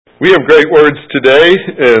We have great words today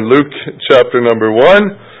in Luke chapter number 1.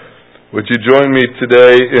 Would you join me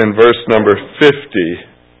today in verse number 50?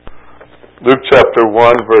 Luke chapter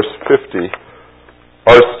 1, verse 50.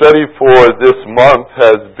 Our study for this month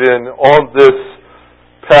has been on this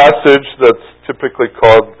passage that's typically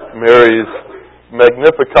called Mary's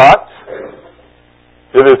Magnifies.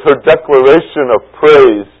 It is her declaration of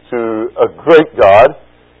praise to a great God.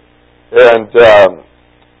 And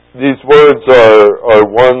these words are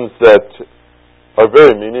ones that are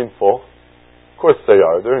very meaningful. Of course they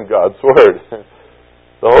are. They're in God's Word.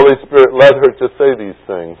 The Holy Spirit led her to say these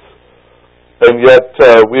things. And yet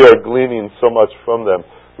we are gleaning so much from them.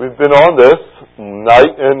 We've been on this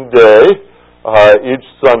night and day each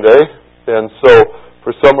Sunday. And so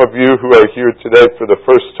for some of you who are here today for the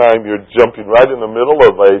first time, you're jumping right in the middle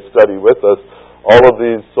of a study with us. All of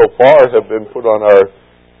these so far have been put on our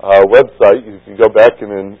website. You can go back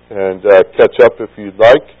and catch up if you'd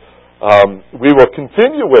like. We will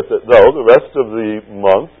continue with it, though, the rest of the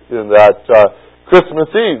month in that Christmas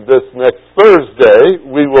Eve, this next Thursday,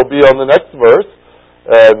 we will be on the next verse.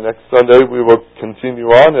 And next Sunday, we will continue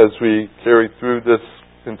on as we carry through this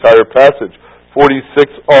entire passage, 46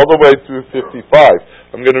 all the way through 55.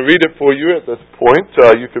 I'm going to read it for you at this point.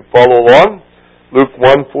 You can follow along. Luke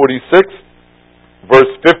 1:46.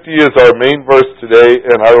 Verse 50 is our main verse today,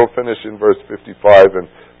 and I will finish in verse 55, and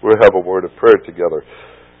we'll have a word of prayer together.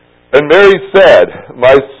 And Mary said,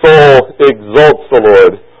 "My soul exalts the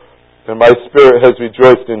Lord, and my spirit has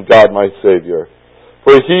rejoiced in God my Savior.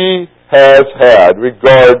 For he has had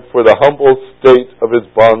regard for the humble state of his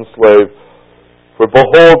bondslave. For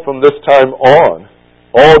behold, from this time on,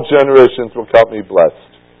 all generations will count me blessed.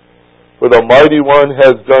 For the Mighty One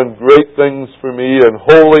has done great things for me, and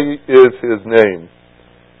holy is his name.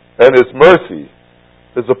 And his mercy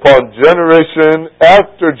is upon generation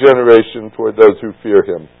after generation toward those who fear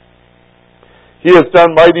him. He has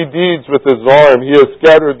done mighty deeds with his arm. He has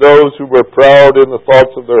scattered those who were proud in the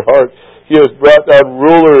thoughts of their heart. He has brought down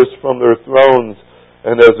rulers from their thrones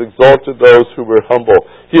and has exalted those who were humble.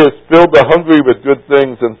 He has filled the hungry with good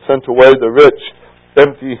things and sent away the rich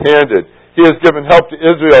empty-handed. He has given help to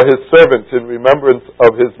Israel, his servant, in remembrance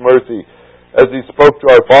of his mercy, as he spoke to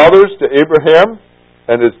our fathers, to Abraham,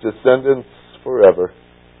 and his descendants forever."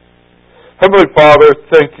 Heavenly Father,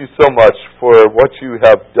 thank you so much for what you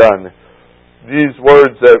have done. These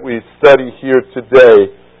words that we study here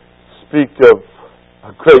today speak of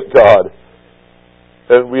a great God.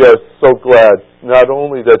 And we are so glad not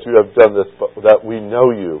only that you have done this, but that we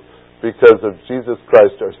know you because of Jesus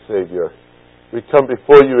Christ our Savior. We come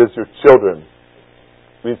before you as your children,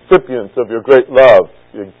 recipients of your great love,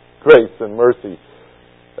 your grace and mercy.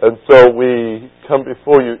 And so we come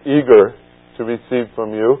before you eager to receive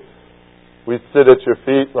from you. We sit at your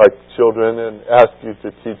feet like children and ask you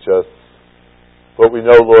to teach us. But we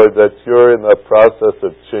know, Lord, that you're in the process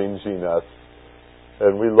of changing us.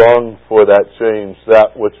 And we long for that change,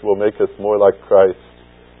 that which will make us more like Christ,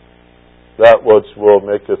 that which will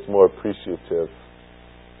make us more appreciative.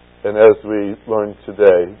 And as we learn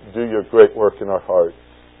today, do your great work in our hearts.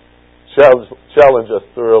 Challenge us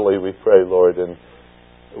thoroughly, we pray, Lord, and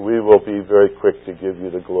we will be very quick to give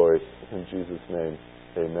you the glory. In Jesus' name,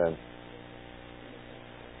 amen.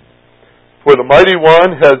 "For the Mighty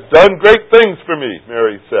One has done great things for me,"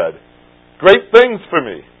 Mary said. "Great things for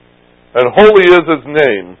me. And holy is his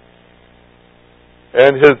name.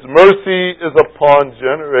 And his mercy is upon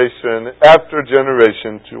generation after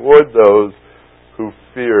generation toward those who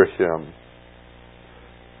fear him."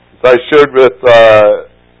 As I shared with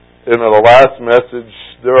in the last message,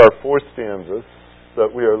 there are 4 stanzas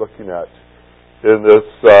that we are looking at in this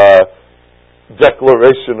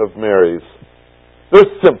declaration of Mary's.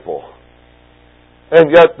 They're simple,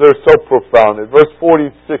 and yet they're so profound. In verse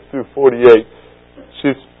 46 through 48,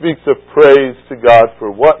 she speaks of praise to God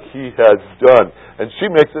for what he has done, and she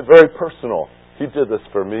makes it very personal. He did this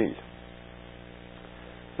for me.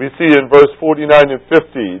 We see in verse 49 and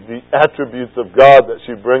 50 the attributes of God that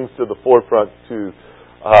she brings to the forefront to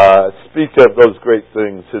speak of those great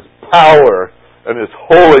things, his power and his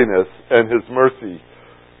holiness and his mercy.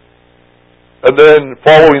 And then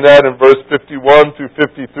following that in verse 51 through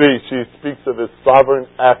 53, she speaks of his sovereign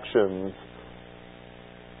actions.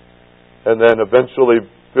 And then eventually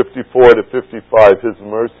 54 to 55, his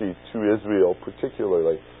mercy to Israel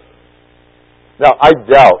particularly. Now I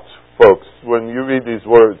doubt, folks, when you read these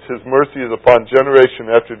words, his mercy is upon generation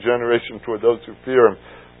after generation toward those who fear him,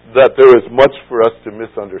 that there is much for us to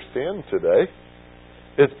misunderstand today.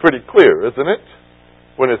 It's pretty clear, isn't it?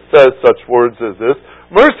 When it says such words as this.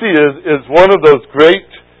 Mercy is one of those great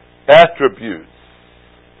attributes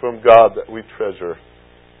from God that we treasure.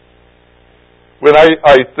 When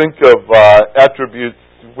I think of attributes,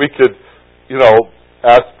 we could,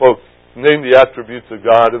 ask folks, name the attributes of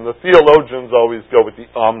God, and the theologians always go with the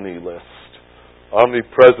omni list.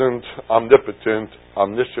 Omnipresent, omnipotent,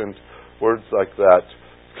 omniscient, words like that.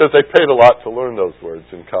 Because they paid a lot to learn those words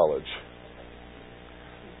in college.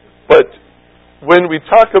 But when we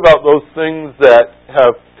talk about those things that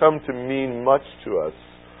have come to mean much to us,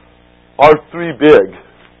 our three big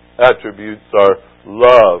attributes are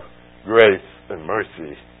love, grace, and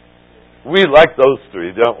mercy. We like those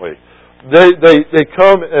three, don't we? They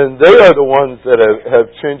come and they are the ones that have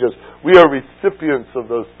changed us. We are recipients of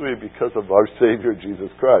those three because of our Savior, Jesus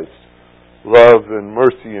Christ. Love and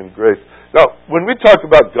mercy and grace. Now, when we talk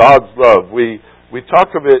about God's love, we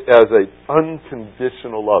talk of it as an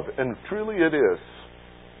unconditional love. And truly it is.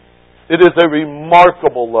 It is a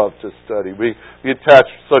remarkable love to study. We attach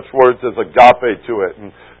such words as agape to it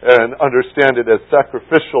and understand it as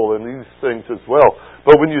sacrificial and these things as well.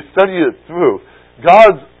 But when you study it through,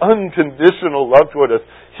 God's unconditional love toward us,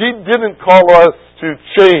 He didn't call us to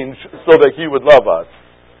change so that He would love us.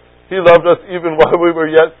 He loved us even while we were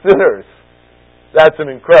yet sinners. That's an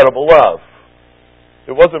incredible love.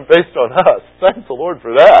 It wasn't based on us. Thank the Lord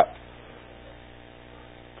for that.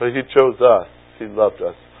 But He chose us. He loved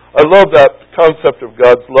us. I love that concept of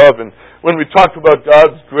God's love. And when we talk about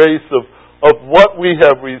God's grace of what we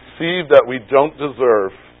have received that we don't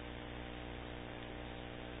deserve,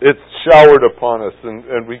 it's showered upon us.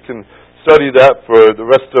 And we can study that for the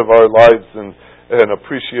rest of our lives and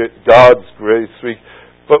appreciate God's grace.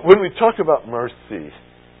 But when we talk about mercy,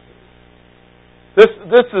 this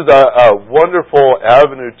is a wonderful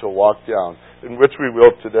avenue to walk down, in which we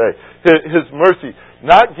will today. His mercy,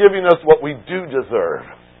 not giving us what we do deserve.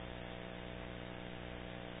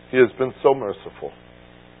 He has been so merciful.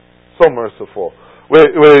 So merciful.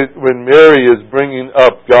 When Mary is bringing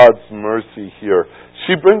up God's mercy here,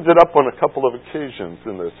 she brings it up on a couple of occasions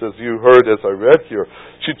in this, as you heard as I read here.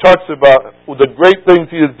 She talks about the great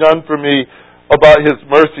things He has done for me, about His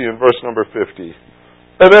mercy in verse number 50.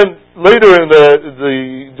 And then later in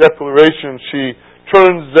the declaration, she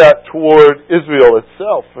turns that toward Israel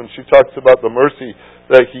itself, and she talks about the mercy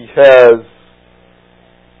that He has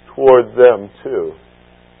toward them too.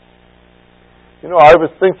 I was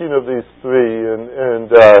thinking of these three, and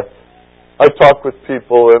I talk with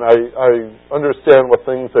people, and I understand what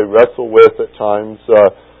things they wrestle with at times.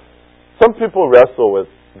 Some people wrestle with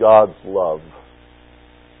God's love.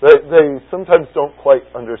 They sometimes don't quite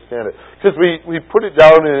understand it. Because we put it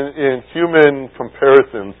down in human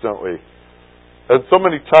comparisons, don't we? And so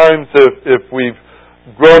many times if we've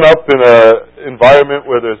grown up in an environment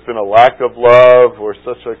where there's been a lack of love or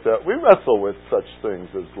such like that, we wrestle with such things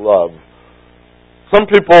as love. Some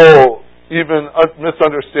people even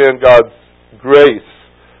misunderstand God's grace,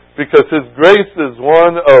 because His grace is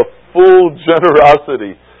one of full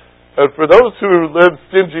generosity. And for those who live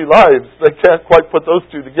stingy lives, they can't quite put those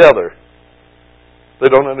two together. They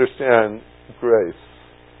don't understand grace.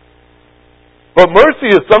 But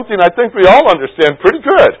mercy is something I think we all understand pretty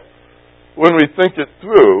good when we think it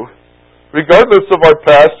through, regardless of our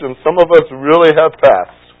past, and some of us really have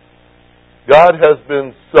past. God has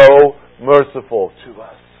been so merciful to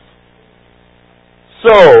us.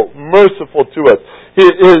 So merciful to us.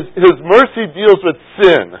 His mercy deals with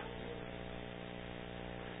sin.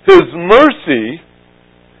 His mercy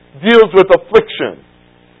deals with affliction.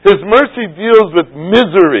 His mercy deals with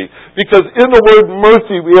misery. Because in the word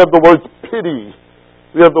mercy, we have the word pity.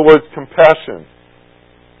 We have the word compassion.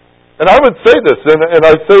 And I would say this, and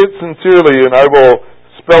I say it sincerely, and I will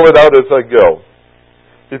spell it out as I go.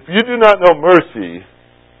 If you do not know mercy,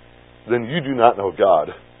 then you do not know God.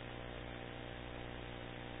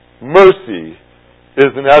 Mercy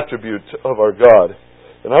is an attribute of our God.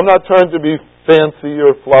 And I'm not trying to be fancy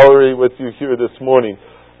or flowery with you here this morning.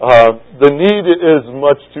 The need is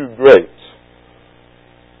much too great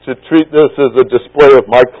to treat this as a display of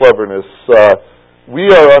my cleverness. We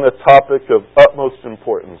are on a topic of utmost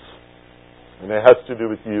importance. And it has to do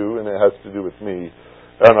with you, and it has to do with me,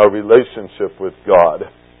 and our relationship with God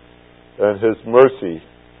and His mercy.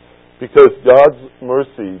 Because God's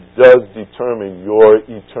mercy does determine your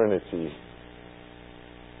eternity.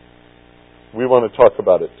 We want to talk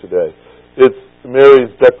about it today. It's Mary's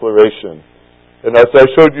declaration. And as I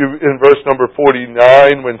showed you in verse number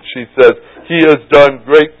 49, when she says, He has done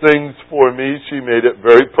great things for me, she made it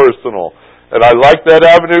very personal. And I like that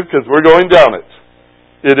avenue because we're going down it.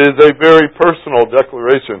 It is a very personal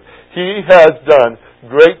declaration. He has done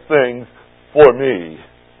great things for me.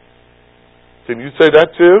 Can you say that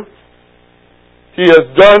too? He has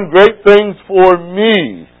done great things for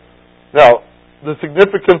me. Now, The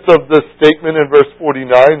significance of this statement in verse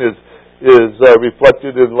 49 is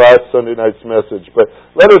reflected in last Sunday night's message. But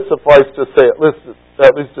let it suffice to say,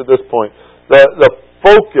 at least at this point, that the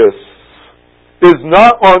focus is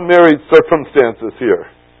not on Mary's circumstances here.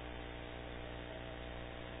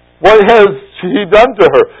 What has she done to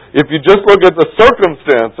her? If you just look at the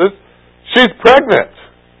circumstances, she's pregnant,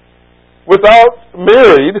 without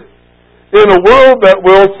married, in a world that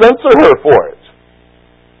will censor her for it.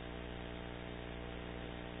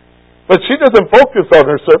 But she doesn't focus on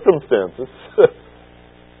her circumstances.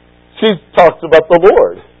 She talks about the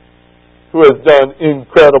Lord, who has done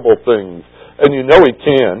incredible things. And you know He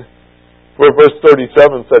can. Where verse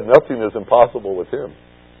 37 said, nothing is impossible with Him.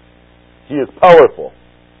 He is powerful.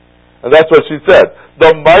 And that's what she said.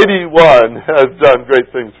 The Mighty One has done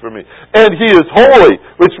great things for me. And He is holy,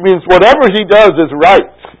 which means whatever He does is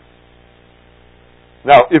right.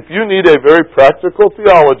 Now, if you need a very practical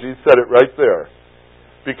theology, set it right there.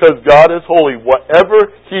 Because God is holy, whatever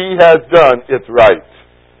He has done, it's right.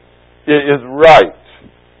 It is right.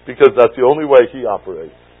 Because that's the only way He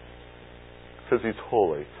operates. Because He's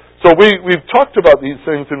holy. So we've talked about these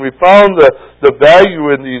things and we found the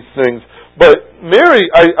value in these things. But Mary,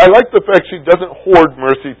 I like the fact she doesn't hoard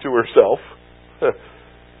mercy to herself.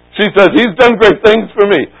 She says, He's done great things for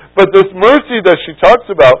me. But this mercy that she talks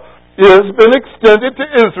about has been extended to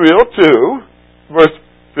Israel too. Verse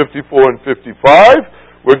 54 and 55.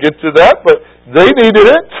 We'll get to that, but they needed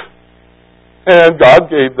it, and God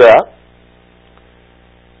gave that.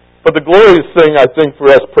 But the glorious thing, I think, for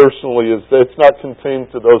us personally is that it's not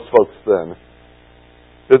contained to those folks then.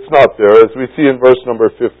 It's not there. As we see in verse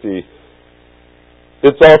number 50,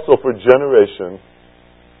 it's also for generation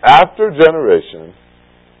after generation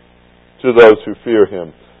to those who fear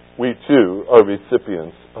Him. We too are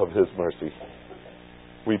recipients of His mercy.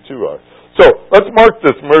 We too are. So, let's mark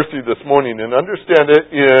this mercy this morning and understand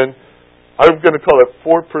it in, I'm going to call it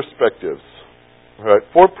 4 perspectives. All right,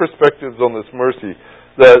 4 perspectives on this mercy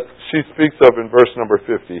that she speaks of in verse number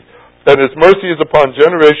 50. And His mercy is upon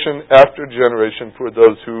generation after generation for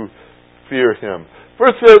those who fear Him.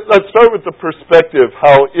 First, let's start with the perspective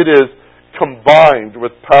how it is combined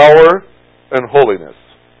with power and holiness.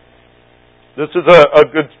 This is a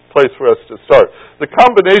good place for us to start. The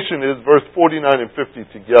combination is verse 49 and 50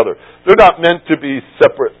 together. They're not meant to be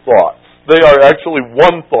separate thoughts. They are actually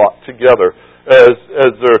one thought together as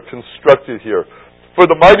they're constructed here. For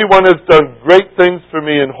the Mighty One has done great things for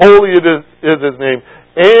me, and holy is His name,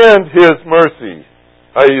 and His mercy.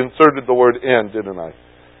 I inserted the word "and," didn't I?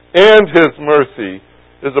 And His mercy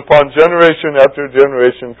is upon generation after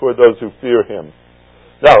generation toward those who fear Him.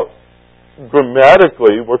 Now,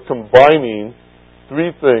 grammatically, we're combining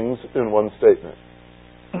 3 things in one statement.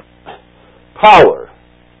 Power,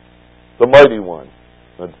 the Mighty One.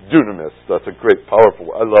 That's dunamis. That's a great,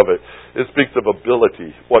 powerful, I love it. It speaks of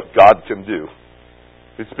ability, what God can do.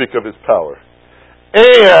 We speak of His power.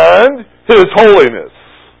 And His holiness.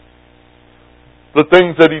 The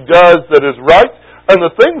things that He does that is right, and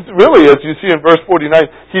the things, really, as you see in verse 49,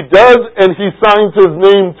 He does and He signs His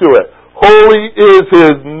name to it. Holy is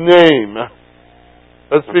His name.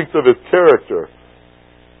 That speaks of His character.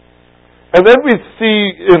 And then we see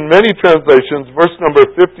in many translations, verse number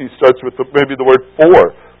 50 starts with maybe the word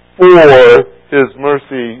for His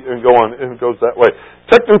mercy, and go on, and goes that way.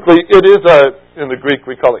 Technically, it is in the Greek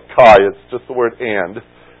we call it kai. It's just the word and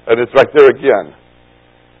it's right there again.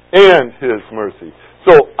 And His mercy.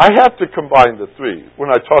 So I have to combine the 3 when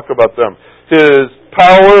I talk about them. His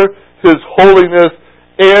power, His holiness,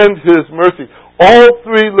 and His mercy. All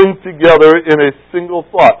 3 linked together in a single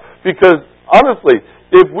thought. Because honestly,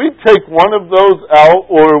 if we take one of those out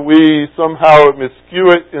or we somehow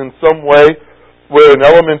miscue it in some way where an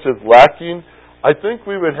element is lacking, I think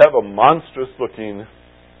we would have a monstrous looking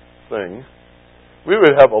thing. We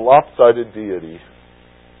would have a lopsided deity.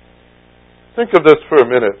 Think of this for a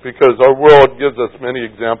minute, because our world gives us many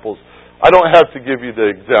examples. I don't have to give you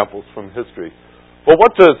the examples from history. But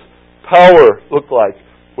what does power look like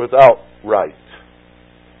without right?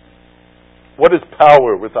 What is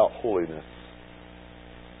power without holiness?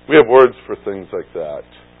 We have words for things like that.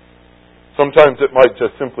 Sometimes it might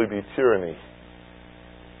just simply be tyranny.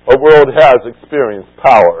 Our world has experienced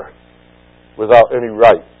power without any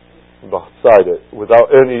right beside it, without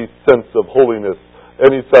any sense of holiness,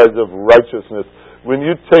 any sense of righteousness. When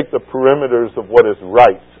you take the perimeters of what is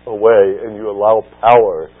right away and you allow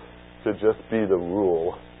power to just be the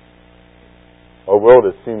rule, our world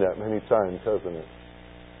has seen that many times, hasn't it?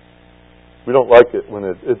 We don't like it when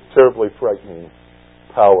it's terribly frightening.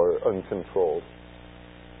 Power uncontrolled.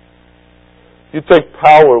 You take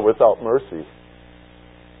power without mercy.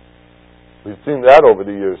 We've seen that over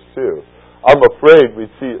the years too. I'm afraid we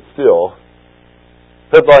see it still.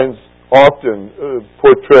 Headlines often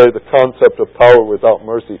portray the concept of power without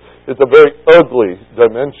mercy. It's a very ugly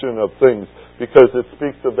dimension of things because it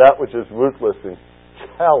speaks of that which is ruthless and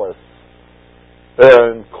callous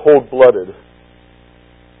and cold-blooded.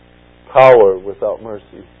 Power without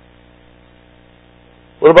mercy.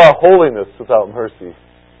 What about holiness without mercy?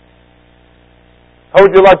 How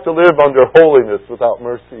would you like to live under holiness without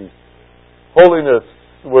mercy? Holiness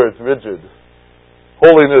where it's rigid.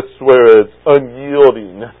 Holiness where it's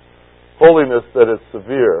unyielding. Holiness that is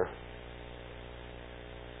severe.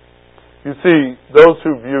 You see, those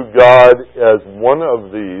who view God as one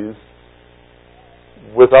of these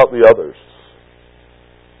without the others,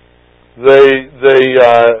 they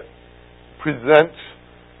present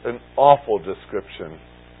an awful description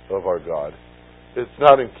of our God. It's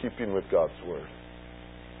not in keeping with God's Word.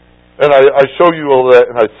 And I show you all that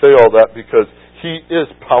and I say all that because He is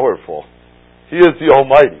powerful. He is the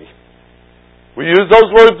Almighty. We use those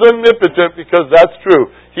words omnipotent because that's true.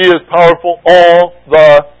 He is powerful all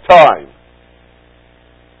the time.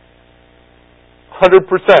 100%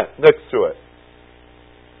 next to it.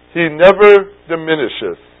 He never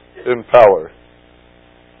diminishes in power.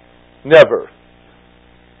 Never.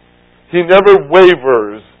 He never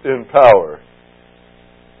wavers in power.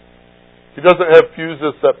 He doesn't have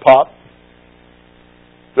fuses that pop.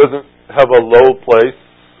 Doesn't have a low place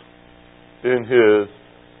in His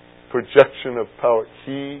projection of power.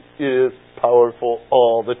 He is powerful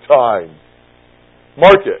all the time.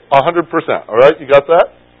 Mark it, 100%. All right, you got that?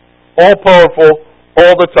 All powerful,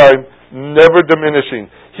 all the time, never diminishing.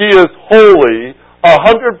 He is holy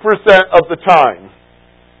 100% of the time.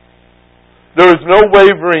 There is no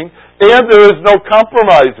wavering, and there is no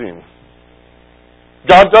compromising.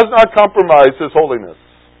 God does not compromise His holiness.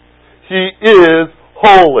 He is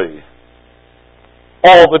holy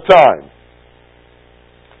all the time.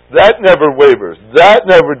 That never wavers. That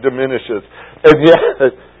never diminishes. And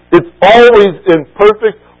yet, it's always in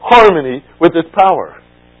perfect harmony with His power.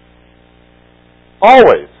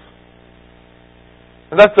 Always.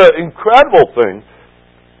 And that's an incredible thing,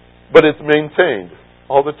 but it's maintained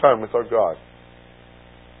all the time with our God.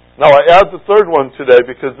 Now, I add the third one today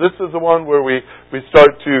because this is the one where we start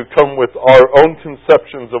to come with our own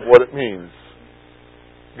conceptions of what it means.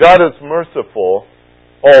 God is merciful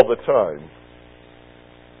all the time.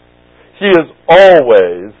 He is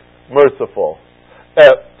always merciful.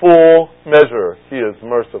 At full measure, He is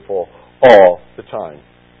merciful all the time.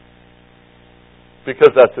 Because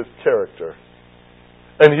that's His character.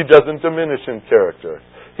 And He doesn't diminish in character.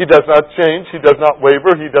 He does not change. He does not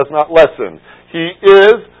waver. He does not lessen. He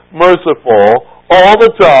is merciful all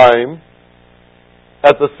the time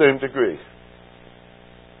at the same degree.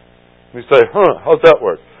 You say, how's that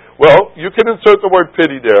work? Well, you can insert the word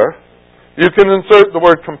pity there. You can insert the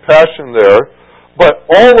word compassion there. But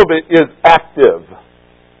all of it is active.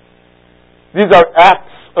 These are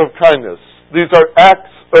acts of kindness. These are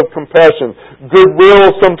acts of compassion.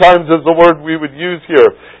 Goodwill sometimes is the word we would use here.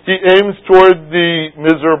 He aims toward the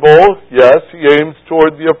miserable. Yes, He aims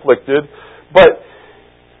toward the afflicted. But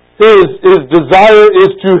His desire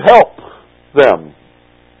is to help them.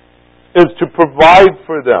 Is to provide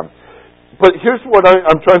for them. But here's what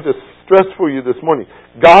I'm trying to stress for you this morning.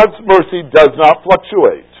 God's mercy does not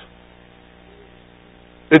fluctuate.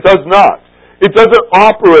 It does not. It doesn't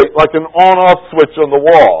operate like an on-off switch on the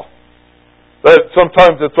wall. That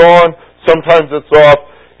sometimes it's on, sometimes it's off.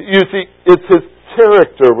 You see, it's His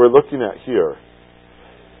character we're looking at here.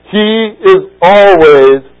 He is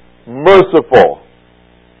always merciful.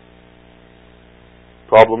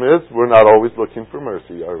 Problem is, we're not always looking for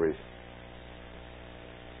mercy, are we?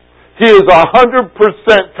 He is 100%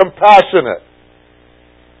 compassionate.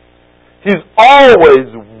 He's always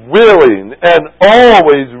willing and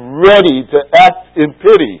always ready to act in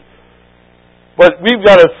pity. But we've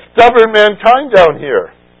got a stubborn mankind down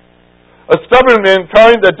here. A stubborn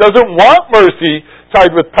mankind that doesn't want mercy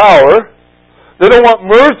tied with power. They don't want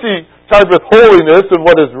mercy tied with holiness and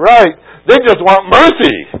what is right. They just want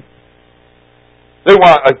mercy. They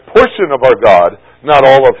want a portion of our God, not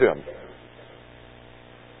all of Him.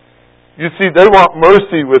 You see, they want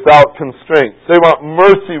mercy without constraints. They want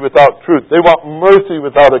mercy without truth. They want mercy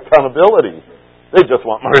without accountability. They just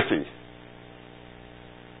want mercy.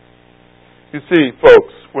 You see,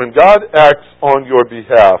 folks, when God acts on your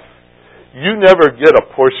behalf, you never get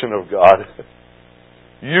a portion of God.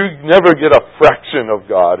 You never get a fraction of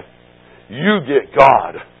God. You get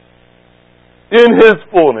God. In His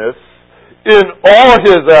fullness, in all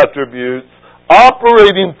His attributes,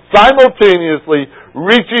 operating simultaneously,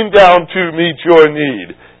 reaching down to meet your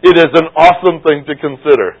need. It is an awesome thing to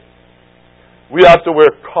consider. We have to wear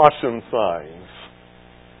caution signs.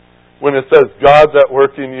 When it says God's at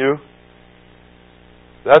work in you,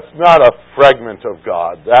 that's not a fragment of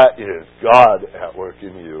God. That is God at work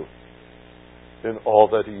in you in all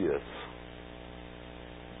that He is.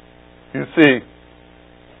 You see,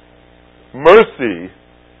 mercy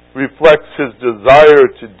reflects His desire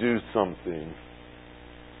to do something.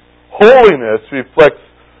 Holiness reflects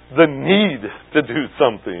the need to do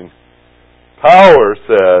something. Power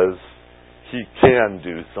says He can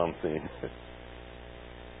do something.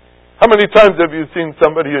 How many times have you seen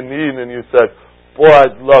somebody in need and you said, boy,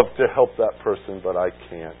 I'd love to help that person, but I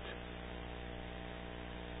can't?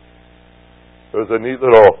 There's a neat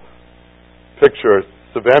little picture.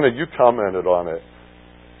 Savannah, you commented on it.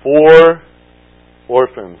 4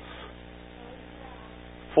 orphans.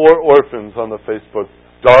 4 orphans on the Facebook.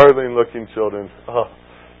 Darling looking children. Oh,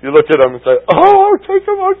 you look at them and say, oh, I'll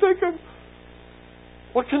take them.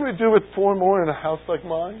 What can we do with 4 more in a house like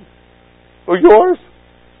mine? Or yours?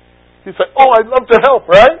 You say, oh, I'd love to help,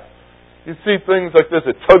 right? You see things like this,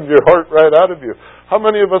 it tugs your heart right out of you. How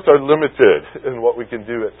many of us are limited in what we can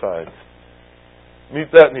do at times?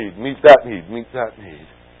 Meet that need, meet that need, meet that need.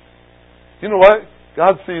 You know what?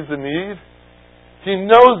 God sees the need. He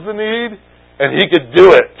knows the need, and He could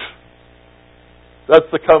do it. That's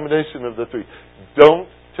the combination of the 3. Don't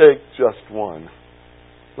take just one.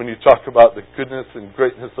 When you talk about the goodness and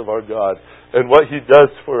greatness of our God and what He does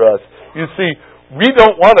for us. You see, we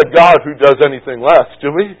don't want a God who does anything less,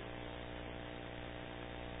 do we?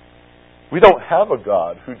 We don't have a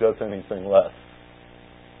God who does anything less.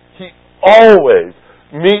 He always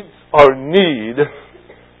meets our need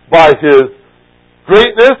by His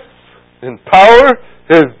greatness in power,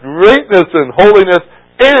 His greatness in holiness,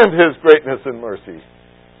 and His greatness in mercy.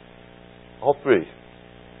 All 3.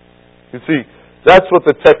 You see, that's what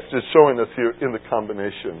the text is showing us here in the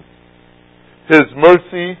combination. His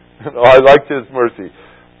mercy, I like His mercy.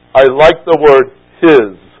 I like the word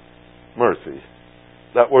His mercy.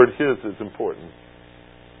 That word His is important.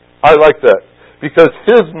 I like that because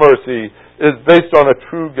His mercy is based on a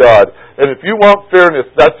true God. And if you want fairness,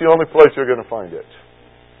 that's the only place you're going to find it.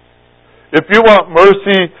 If you want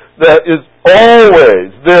mercy that is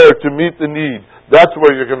always there to meet the need, that's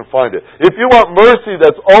where you're going to find it. If you want mercy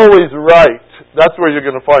that's always right, that's where you're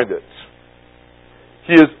going to find it.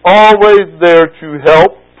 He is always there to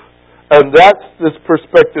help, and that's this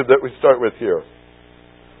perspective that we start with here.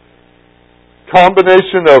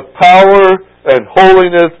 Combination of power and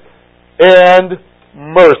holiness and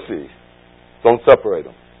mercy. Don't separate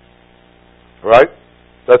them. Right?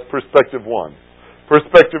 That's perspective 1.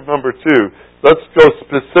 Perspective number 2. Let's go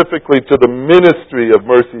specifically to the ministry of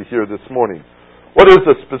mercy here this morning. What is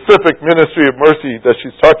the specific ministry of mercy that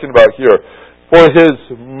she's talking about here? For His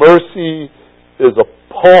mercy is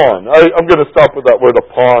upon. I'm going to stop with that word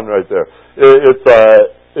upon right there.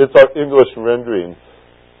 It's our English rendering.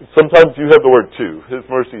 Sometimes you have the word to. His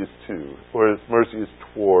mercy is to, or His mercy is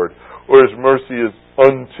toward, or His mercy is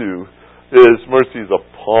unto, His mercy is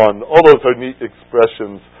upon. All those are neat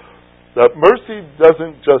expressions. That mercy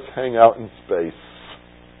doesn't just hang out in space.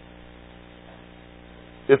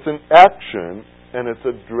 It's an action, and it's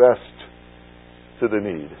addressed to the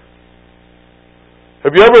need.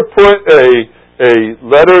 Have you ever put a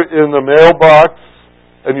letter in the mailbox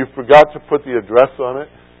and you forgot to put the address on it?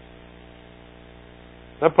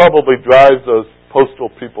 That probably drives those postal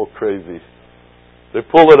people crazy. They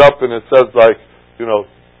pull it up and it says to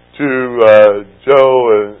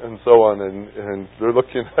Joe and so on, and they're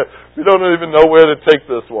looking at, we don't even know where to take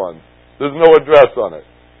this one. There's no address on it.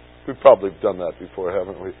 We've probably done that before,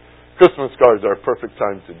 haven't we? Christmas cards are a perfect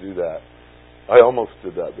time to do that. I almost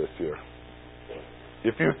did that this year.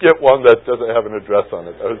 If you get one that doesn't have an address on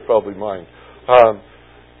it, that was probably mine.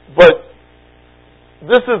 But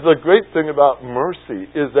this is the great thing about mercy,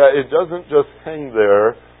 is that it doesn't just hang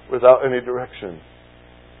there without any direction.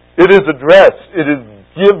 It is addressed. It is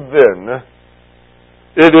given.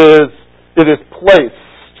 It is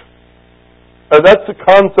placed. And that's the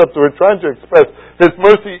concept that we're trying to express. His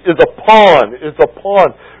mercy is upon. It's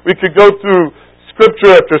upon. We could go through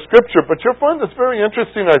Scripture after Scripture, but you'll find this very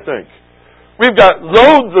interesting, I think. We've got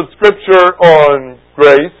loads of Scripture on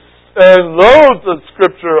grace and loads of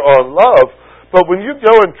Scripture on love, but when you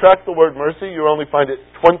go and track the word mercy, you only find it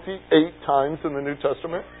 28 times in the New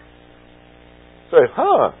Testament. Say,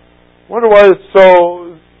 wonder why it's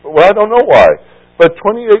so... Well, I don't know why. But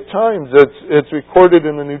 28 times it's recorded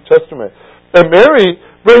in the New Testament. And Mary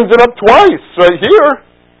brings it up twice right here.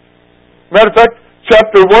 Matter of fact,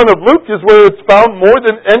 chapter 1 of Luke is where it's found more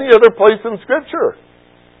than any other place in Scripture.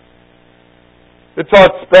 It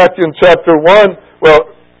talks back in chapter 1,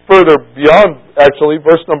 well, further beyond, actually,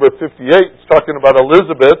 verse number 58, it's talking about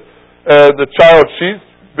Elizabeth and the child she's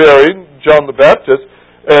bearing, John the Baptist,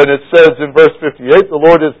 and it says in verse 58, the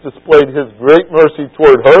Lord has displayed His great mercy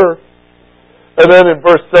toward her. And then in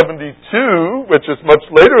verse 72, which is much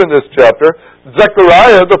later in this chapter,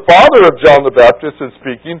 Zechariah, the father of John the Baptist, is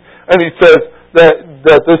speaking, and he says that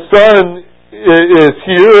the Son is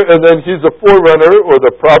here, and then He's a forerunner, or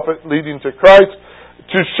the prophet leading to Christ,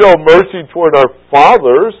 to show mercy toward our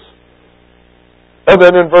fathers. And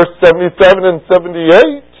then in verse 77 and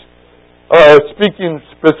 78, speaking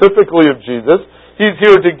specifically of Jesus, He's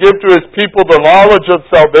here to give to His people the knowledge of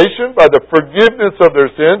salvation by the forgiveness of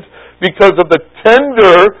their sins because of the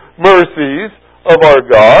tender mercies of our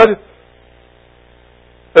God.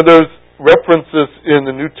 And there's references in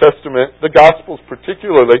the New Testament, the Gospels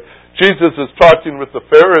particularly. Jesus is talking with the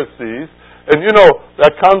Pharisees. And you know,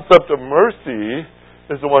 that concept of mercy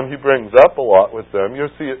is the one He brings up a lot with them.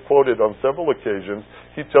 You'll see it quoted on several occasions.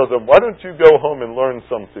 He tells them, why don't you go home and learn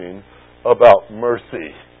something about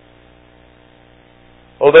mercy?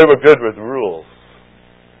 Oh, they were good with rules.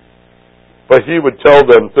 But He would tell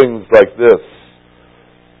them things like this: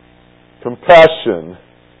 compassion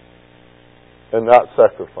and not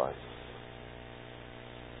sacrifice.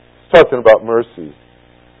 He's talking about mercy.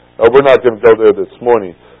 Now, we're not going to go there this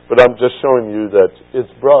morning, but I'm just showing you that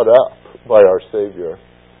it's brought up by our Savior.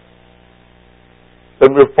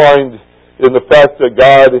 And we find in the fact that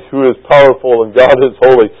God, who is powerful and God is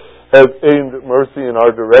holy, has aimed mercy in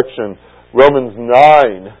our direction. Romans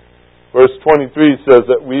 9, verse 23 says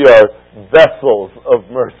that we are vessels of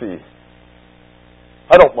mercy.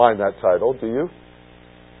 I don't mind that title, do you?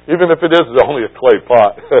 Even if it is only a clay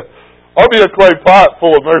pot. I'll be a clay pot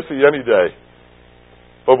full of mercy any day.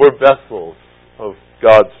 But we're vessels of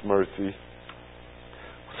God's mercy.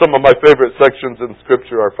 Some of my favorite sections in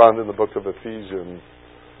Scripture are found in the book of Ephesians,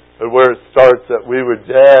 where it starts that we were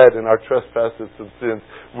dead in our trespasses and sins.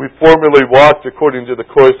 We formerly walked according to the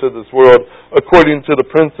course of this world, according to the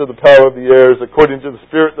prince of the power of the airs, according to the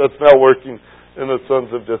spirit that's now working in the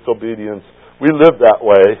sons of disobedience. We lived that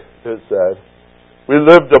way, it said. We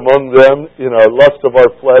lived among them in our lust of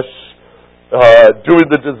our flesh, doing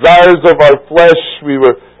the desires of our flesh. We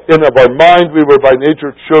were in of our mind, we were by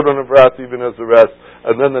nature children of wrath, even as the rest.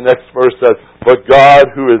 And then the next verse says, but God,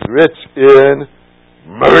 who is rich in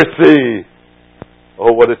mercy.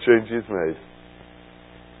 Oh, what a change He's made.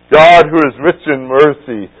 God, who is rich in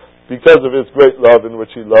mercy, because of His great love in which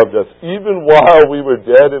He loved us, even while we were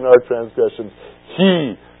dead in our transgressions,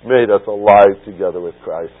 He made us alive together with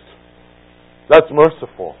Christ. That's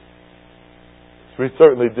merciful. We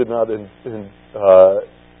certainly did not in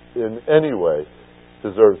any way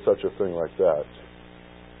deserve such a thing like that.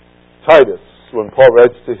 Titus, when Paul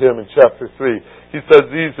writes to him in chapter 3, he says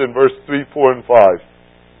these in verse 3, 4, and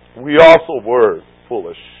 5. We also were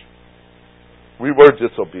foolish. We were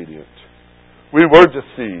disobedient. We were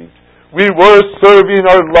deceived. We were serving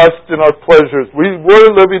our lust and our pleasures. We were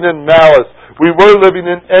living in malice. We were living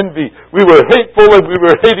in envy. We were hateful and we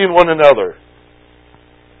were hating one another.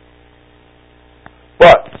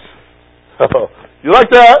 But, you like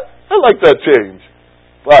that? I like that change.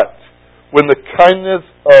 But, when the kindness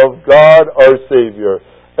of God our Savior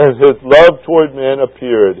and His love toward man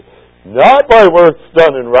appeared, not by works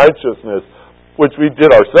done in righteousness, which we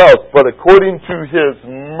did ourselves, but according to His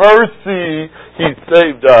mercy, He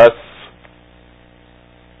saved us.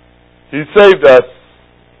 He saved us.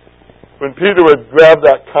 When Peter would grab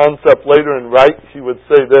that concept later and write, he would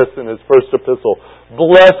say this in his first epistle: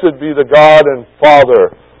 blessed be the God and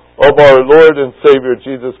Father of our Lord and Savior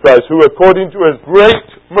Jesus Christ, who according to His great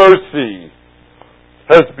mercy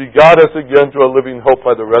has begot us again to a living hope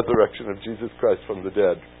by the resurrection of Jesus Christ from the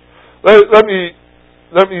dead. Let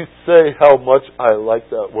me say how much I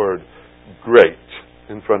like that word, great,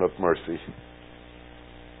 in front of mercy.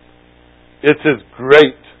 It's His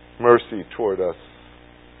great mercy toward us.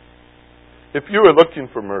 If you are looking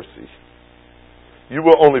for mercy, you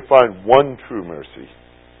will only find one true mercy.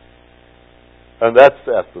 And that's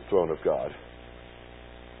at the throne of God.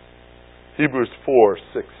 Hebrews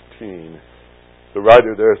 4:16. The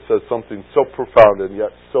writer there says something so profound and yet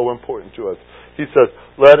so important to us. He says,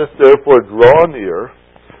 let us therefore draw near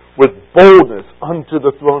with boldness unto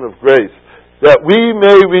the throne of grace, that we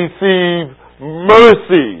may receive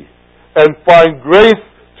mercy and find grace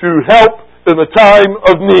to help in the time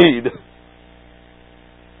of need.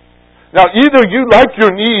 Now, either you like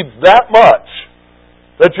your needs that much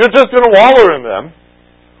that you're just going to wallow in them,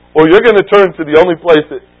 or you're going to turn to the only place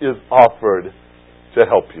that is offered to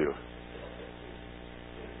help you.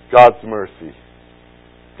 God's mercy.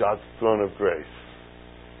 God's throne of grace.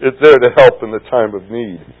 It's there to help in the time of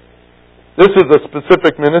need. This is a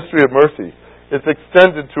specific ministry of mercy. It's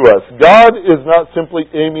extended to us. God is not simply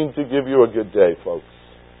aiming to give you a good day, folks.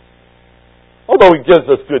 Although He gives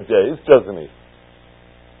us good days, doesn't He?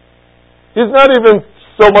 He's not even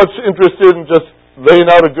so much interested in just laying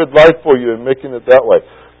out a good life for you and making it that way.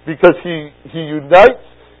 Because He unites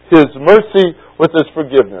His mercy with His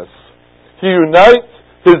forgiveness. He unites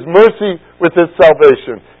His mercy with His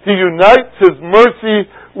salvation. He unites His mercy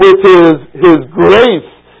with His grace.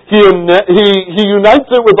 He unites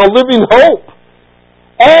it with a living hope.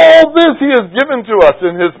 All this He has given to us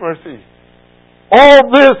in His mercy.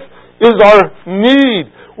 All this is our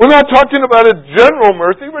need. We're not talking about a general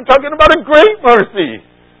mercy. We're talking about a great mercy.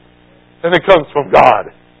 And it comes from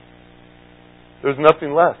God. There's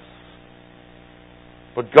nothing less.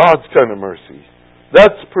 But God's kind of mercy.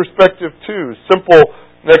 That's perspective 2. Simple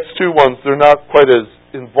next 2 ones, they're not quite as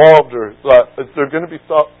involved or they're going to be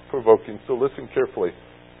thought-provoking, so listen carefully.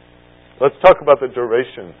 Let's talk about the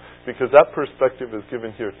duration, because that perspective is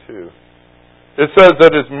given here too. It says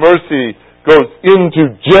that His mercy goes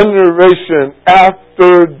into generation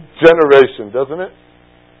after generation, doesn't it?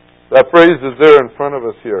 That phrase is there in front of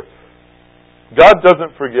us here. God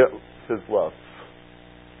doesn't forget His love.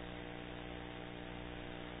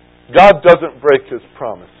 God doesn't break His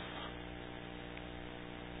promise.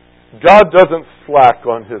 God doesn't slack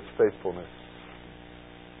on His faithfulness.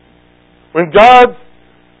 When God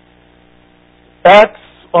acts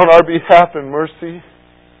on our behalf in mercy,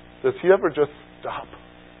 does He ever just stop?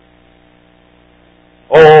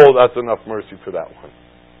 Oh, that's enough mercy for that one.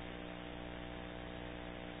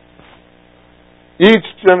 Each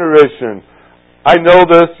generation, I know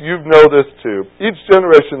this, you know this too. Each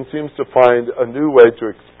generation seems to find a new way to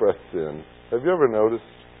express sin. Have you ever noticed?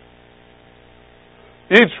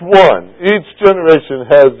 Each generation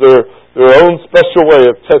has their own special way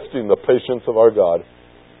of testing the patience of our God.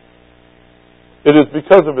 It is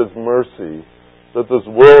because of His mercy that this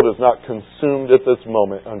world is not consumed at this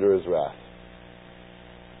moment under His wrath.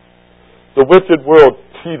 The wicked world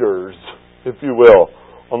teeters, if you will,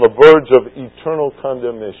 on the verge of eternal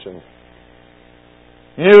condemnation.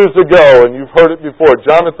 Years ago, and you've heard it before,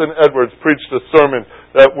 Jonathan Edwards preached a sermon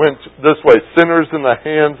that went this way: sinners in the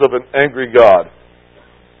hands of an angry God.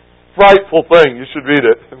 Frightful thing. You should read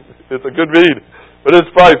it. It's a good read, but it's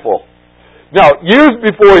frightful. Now, years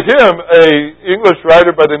before him, an English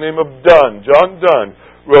writer by the name of Donne, John Donne,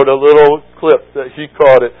 wrote a little clip that he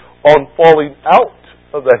called it "On Falling Out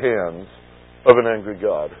of the Hands of an Angry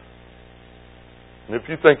God." And if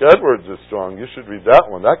you think Edwards is strong, you should read that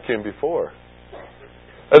one. That came before.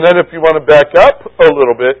 And then if you want to back up a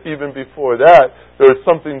little bit, even before that, there is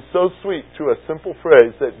something so sweet to a simple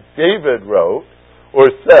phrase that David wrote or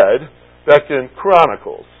said back in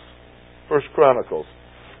Chronicles, 1 Chronicles.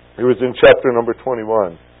 It was in chapter number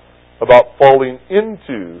 21 about falling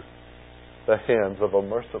into the hands of a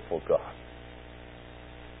merciful God.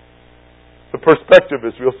 The perspective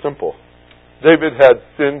is real simple. David had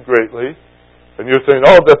sinned greatly, and you're saying,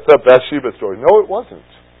 oh, that's that Bathsheba story. No, it wasn't.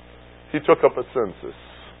 He took up a census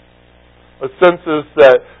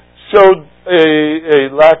that showed a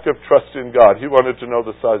lack of trust in God. He wanted to know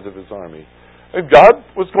the size of His army. And God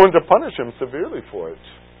was going to punish him severely for it.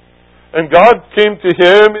 And God came to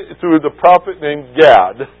him through the prophet named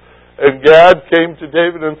Gad. And Gad came to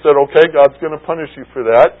David and said, okay, God's going to punish you for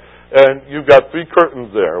that. And you've got 3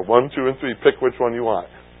 curtains there, 1, 2, and 3. Pick which one you want.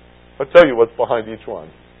 I'll tell you what's behind each one.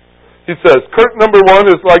 He says, curtain number 1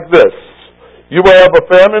 is like this. You will have a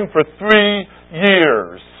famine for 3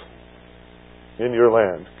 years in your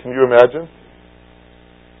land. Can you imagine?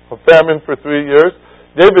 A famine for 3 years.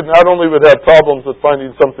 David not only would have problems with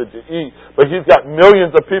finding something to eat, but he's got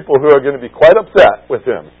millions of people who are going to be quite upset with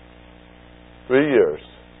him. 3 years.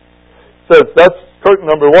 So that's curtain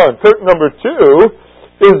number 1. Curtain number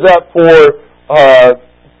 2 is that for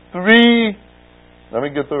 3, let me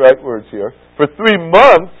get the right words here, for 3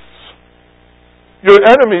 months, your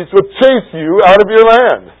enemies will chase you out of your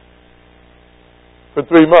land. For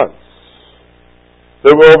 3 months.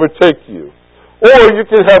 They will overtake you. Or you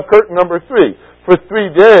can have curtain number 3. For 3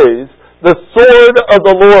 days, the sword of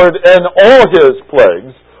the Lord and all His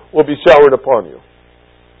plagues will be showered upon you.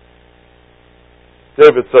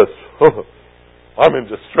 David says, oh, I'm in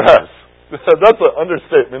distress. That's an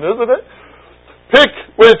understatement, isn't it? Pick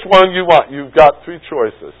which one you want. You've got 3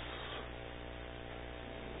 choices.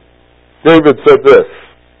 David said this,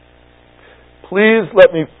 please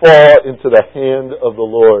let me fall into the hand of the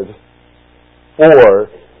Lord, for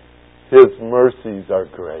His mercies are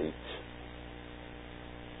great.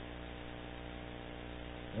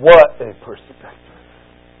 What a perspective.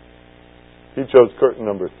 He chose curtain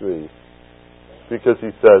number 3 because he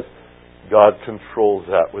says God controls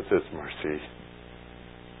that with His mercy.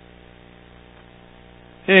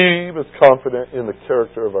 He was confident in the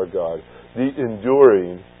character of our God, the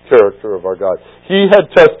enduring character of our God. He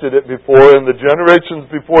had tested it before, and the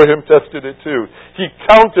generations before him tested it too. He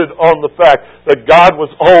counted on the fact that God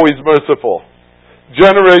was always merciful.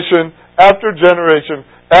 Generation after generation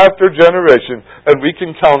after generation, and we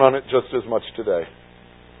can count on it just as much today.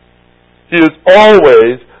 He is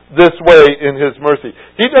always this way in His mercy.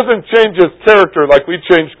 He doesn't change His character like we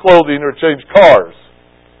change clothing or change cars.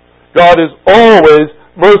 God is always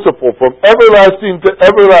merciful from everlasting to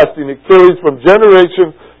everlasting. It carries from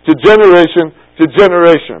generation to generation to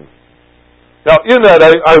generation. Now, in that,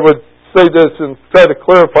 I would say this and try to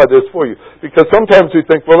clarify this for you. Because sometimes we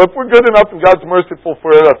think, well, if we're good enough and God's merciful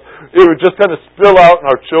for us, it would just kind of spill out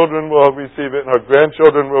and our children will receive it and our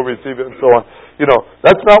grandchildren will receive it and so on. You know,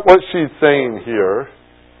 that's not what she's saying here.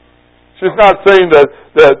 She's not saying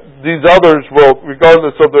that these others will,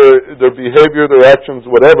 regardless of their behavior, their actions,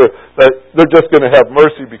 whatever, that they're just going to have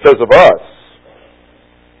mercy because of us.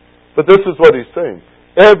 But this is what he's saying.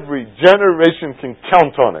 Every generation can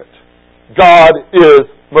count on it. God is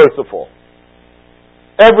merciful.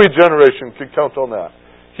 Every generation can count on that.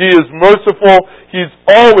 He is merciful. He's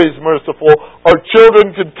always merciful. Our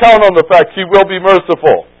children can count on the fact He will be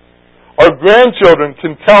merciful. Our grandchildren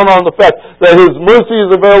can count on the fact that His mercy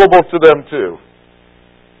is available to them too.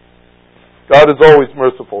 God is always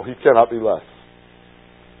merciful. He cannot be less.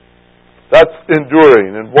 That's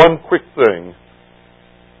enduring. And one quick thing.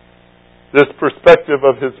 This perspective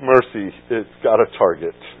of His mercy, it's got a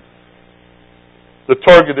target. The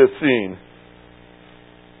target is seen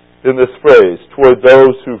in this phrase, toward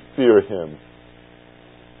those who fear Him.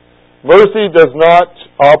 Mercy does not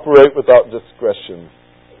operate without discretion.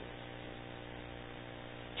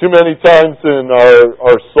 Too many times in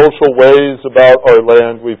our social ways about our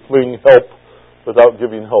land, we fling help without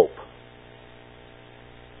giving hope.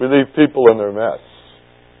 We leave people in their mess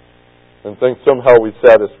and think somehow we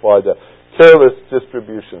satisfy that. Careless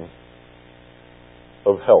distribution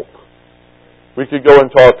of help. We could go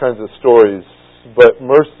into all kinds of stories, but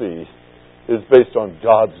mercy is based on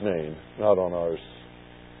God's name, not on ours.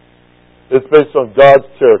 It's based on God's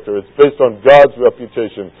character. It's based on God's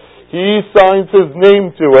reputation. He signs His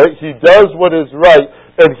name to it. He does what is right,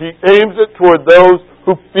 and He aims it toward those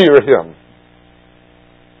who fear Him.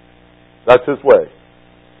 That's His way.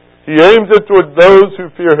 He aims it toward those who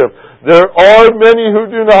fear Him. There are many who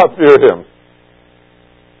do not fear Him.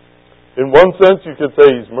 In one sense, you could say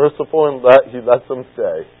He's merciful in that He lets them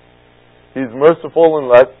stay. He's merciful in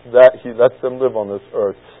that He lets them live on this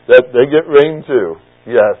earth. That they get rain too.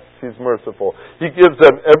 Yes, He's merciful. He gives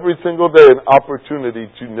them every single day an opportunity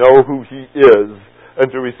to know who He is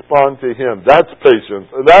and to respond to Him. That's patience,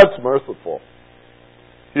 and that's merciful.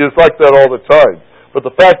 He is like that all the time. But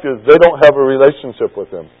the fact is, they don't have a relationship with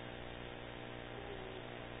Him.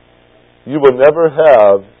 You will never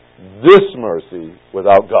have this mercy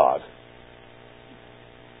without God.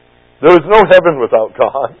 There is no heaven without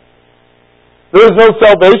God. There is no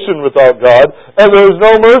salvation without God. And there is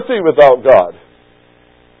no mercy without God.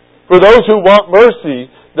 For those who want mercy,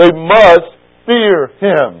 they must fear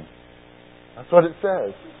Him. That's what it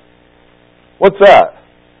says. What's that?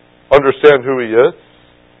 Understand who He is.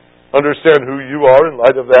 Understand who you are in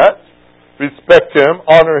light of that. Respect Him.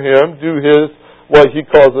 Honor Him. Do what He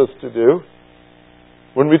calls us to do.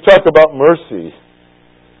 When we talk about mercy,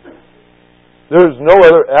 there is no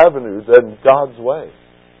other avenue than God's way.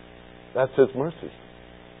 That's His mercy.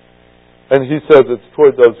 And He says it's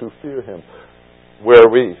toward those who fear Him. Where are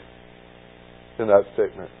we in that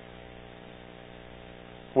statement?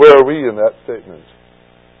 Where are we in that statement?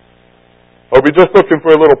 Are we just looking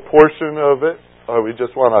for a little portion of it? Or we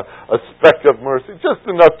just want a speck of mercy? Just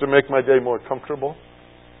enough to make my day more comfortable?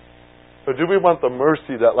 Or do we want the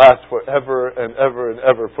mercy that lasts forever and ever and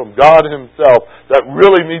ever from God Himself that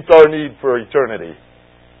really meets our need for eternity?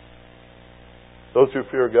 Those who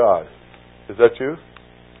fear God. Is that you?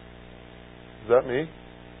 Is that me?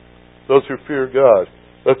 Those who fear God.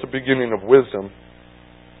 That's the beginning of wisdom.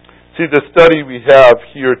 See, the study we have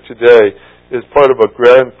here today is part of a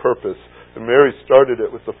grand purpose. And Mary started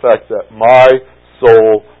it with the fact that my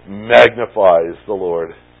soul magnifies the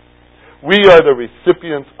Lord. We are the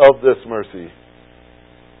recipients of this mercy.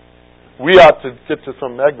 We ought to get to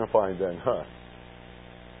some magnifying then, huh?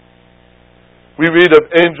 We read of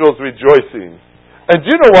angels rejoicing. And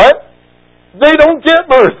you know what? They don't get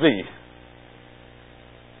mercy.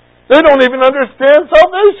 They don't even understand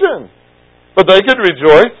salvation. But they could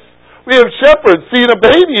rejoice. We have shepherds seeing a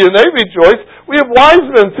baby and they rejoice. We have wise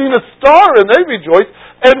men seen a star and they rejoice,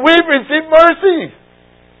 and we've received mercy.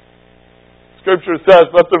 Scripture says,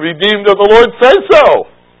 let the redeemed of the Lord say so.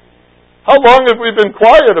 How long have we been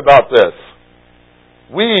quiet about this?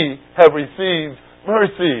 We have received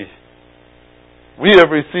mercy. We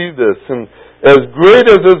have received this. And as great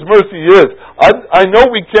as His mercy is, I know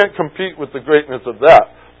we can't compete with the greatness of that,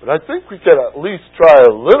 but I think we can at least try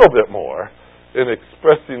a little bit more in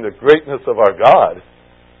expressing the greatness of our God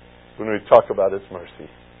when we talk about His mercy.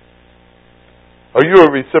 Are you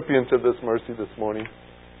a recipient of this mercy this morning?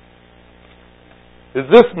 Is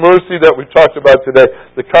this mercy that we talked about today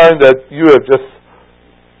the kind that you have just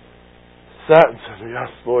sat and said, yes,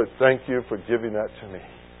 Lord, thank you for giving that to me?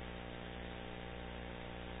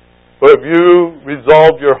 Or have you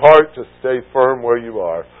resolved your heart to stay firm where you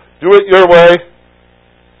are? Do it your way.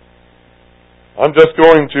 I'm just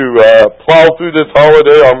going to plow through this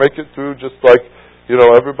holiday. I'll make it through just like,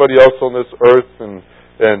 everybody else on this earth. And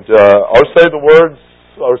I'll say the words,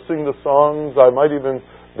 I'll sing the songs. I might even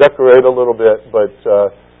decorate a little bit, but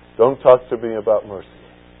don't talk to me about mercy.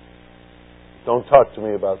 Don't talk to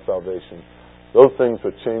me about salvation. Those things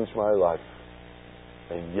would change my life.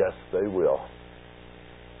 And yes, they will.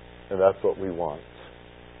 And that's what we want.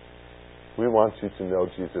 We want you to know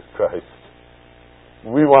Jesus Christ.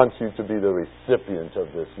 We want you to be the recipient of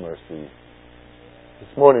this mercy.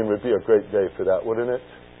 This morning would be a great day for that, wouldn't it?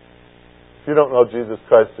 If you don't know Jesus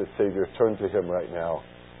Christ as Savior, turn to Him right now.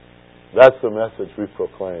 That's the message we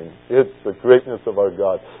proclaim. It's the greatness of our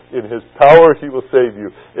God. In His power, He will save you.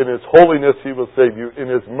 In His holiness, He will save you. In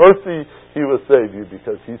His mercy, He will save you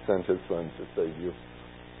because He sent His Son to save you.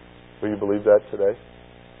 Will you believe that today?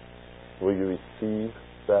 Will you receive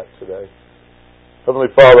that today? Heavenly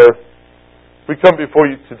Father, we come before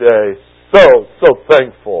you today so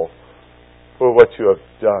thankful for what you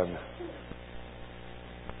have done.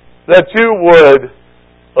 That you would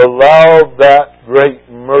allow that great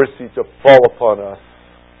mercy to fall upon us.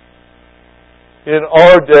 In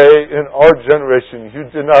our day, in our generation, you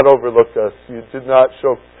did not overlook us. You did not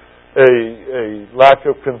show a lack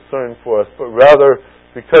of concern for us, but rather,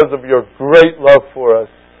 because of your great love for us,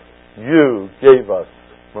 you gave us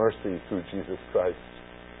mercy through Jesus Christ.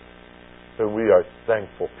 And we are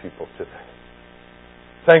thankful people today.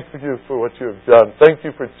 Thank you for what you have done. Thank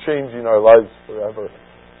you for changing our lives forever.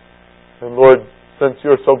 And Lord, since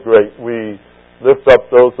you're so great, we lift up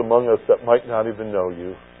those among us that might not even know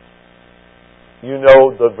you. You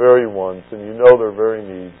know the very ones, and you know their very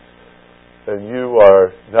needs. And you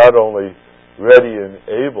are not only ready and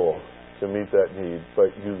able to meet that need,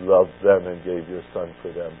 but you loved them and gave your Son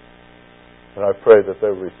for them. And I pray that they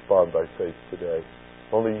will respond by faith today.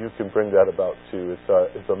 Only you can bring that about too.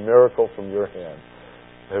 It's a miracle from your hand.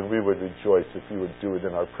 And we would rejoice if you would do it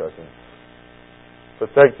in our presence. But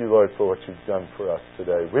thank you, Lord, for what you've done for us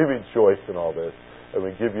today. We rejoice in all this. And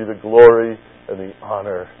we give you the glory and the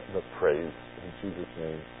honor and the praise. In Jesus'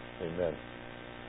 name, amen.